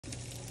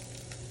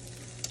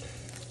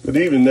Good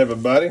evening,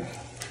 everybody.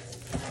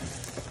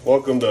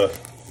 Welcome to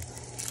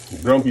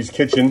Grumpy's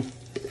Kitchen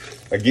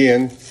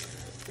again.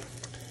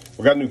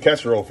 We got a new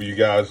casserole for you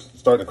guys.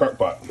 Starting the crock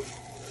pot.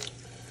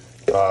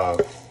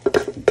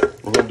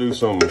 We're gonna do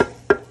some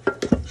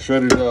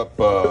shredded up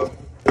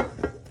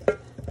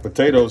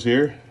potatoes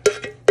here.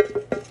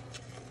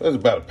 That's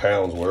about a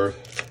pound's worth.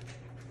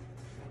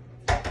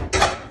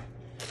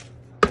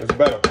 There's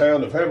about a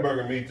pound of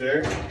hamburger meat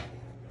there.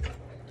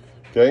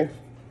 Okay.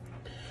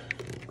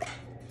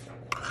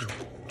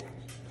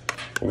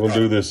 We're gonna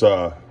do this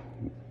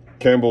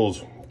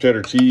Campbell's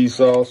cheddar cheese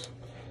sauce.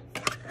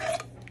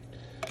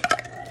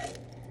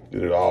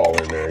 Get it all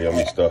in there,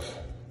 yummy stuff.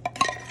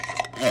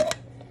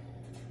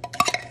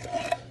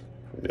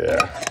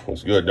 Yeah,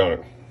 looks good, don't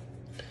it?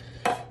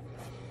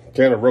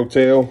 Can of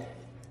Rotel.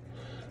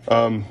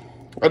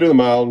 I do the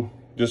mild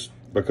just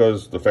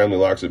because the family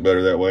likes it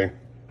better that way.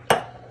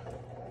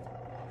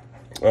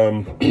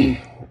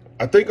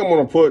 I think I'm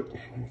gonna put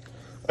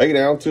 8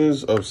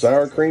 ounces of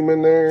sour cream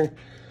in there.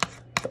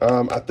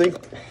 I think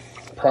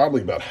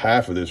probably about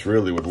half of this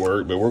really would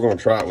work, but we're gonna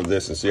try it with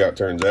this and see how it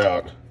turns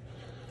out.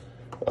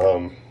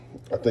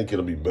 I think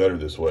it'll be better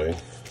this way.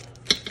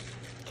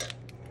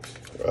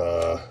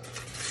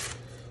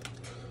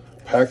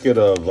 Packet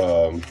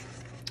of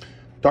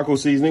taco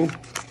seasoning.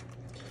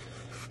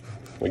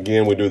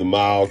 Again, we do the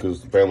mild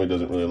because the family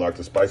doesn't really like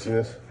the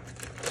spiciness.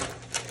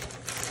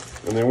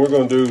 And then we're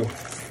gonna do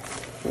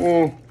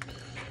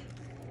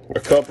a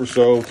cup or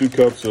so, 2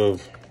 cups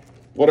of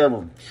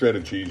whatever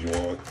shredded cheese you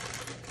want.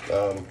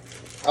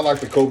 I like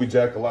the Colby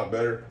Jack a lot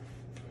better.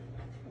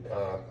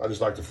 I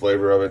just like the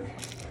flavor of it.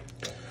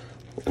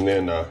 And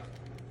then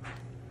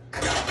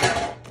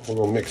we're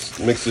gonna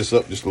mix this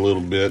up just a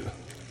little bit.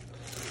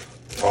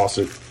 Toss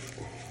it.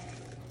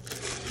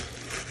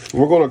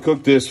 We're gonna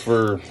cook this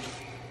for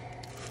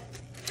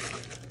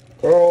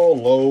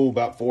low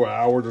about 4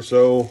 hours or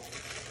so.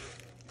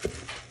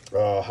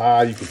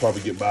 High, you could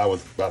probably get by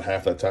with about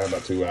half that time,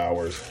 about 2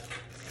 hours.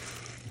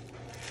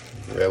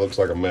 Yeah, it looks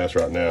like a mess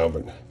right now,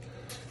 but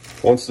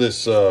once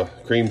this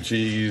cream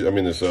cheese,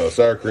 this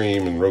sour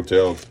cream and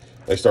Rotel,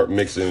 they start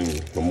mixing,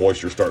 the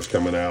moisture starts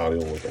coming out,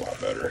 it'll look a lot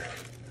better.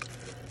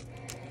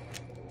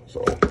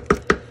 So,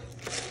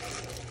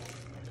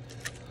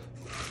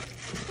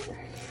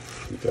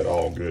 get that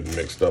all good and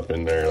mixed up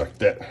in there like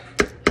that.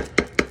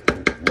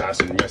 Nice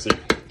and messy.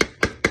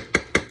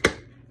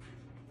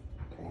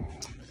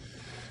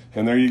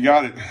 And there you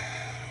got it.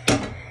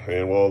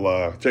 And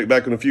we'll check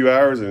back in a few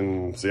hours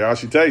and see how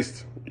she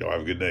tastes. Y'all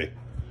have a good day.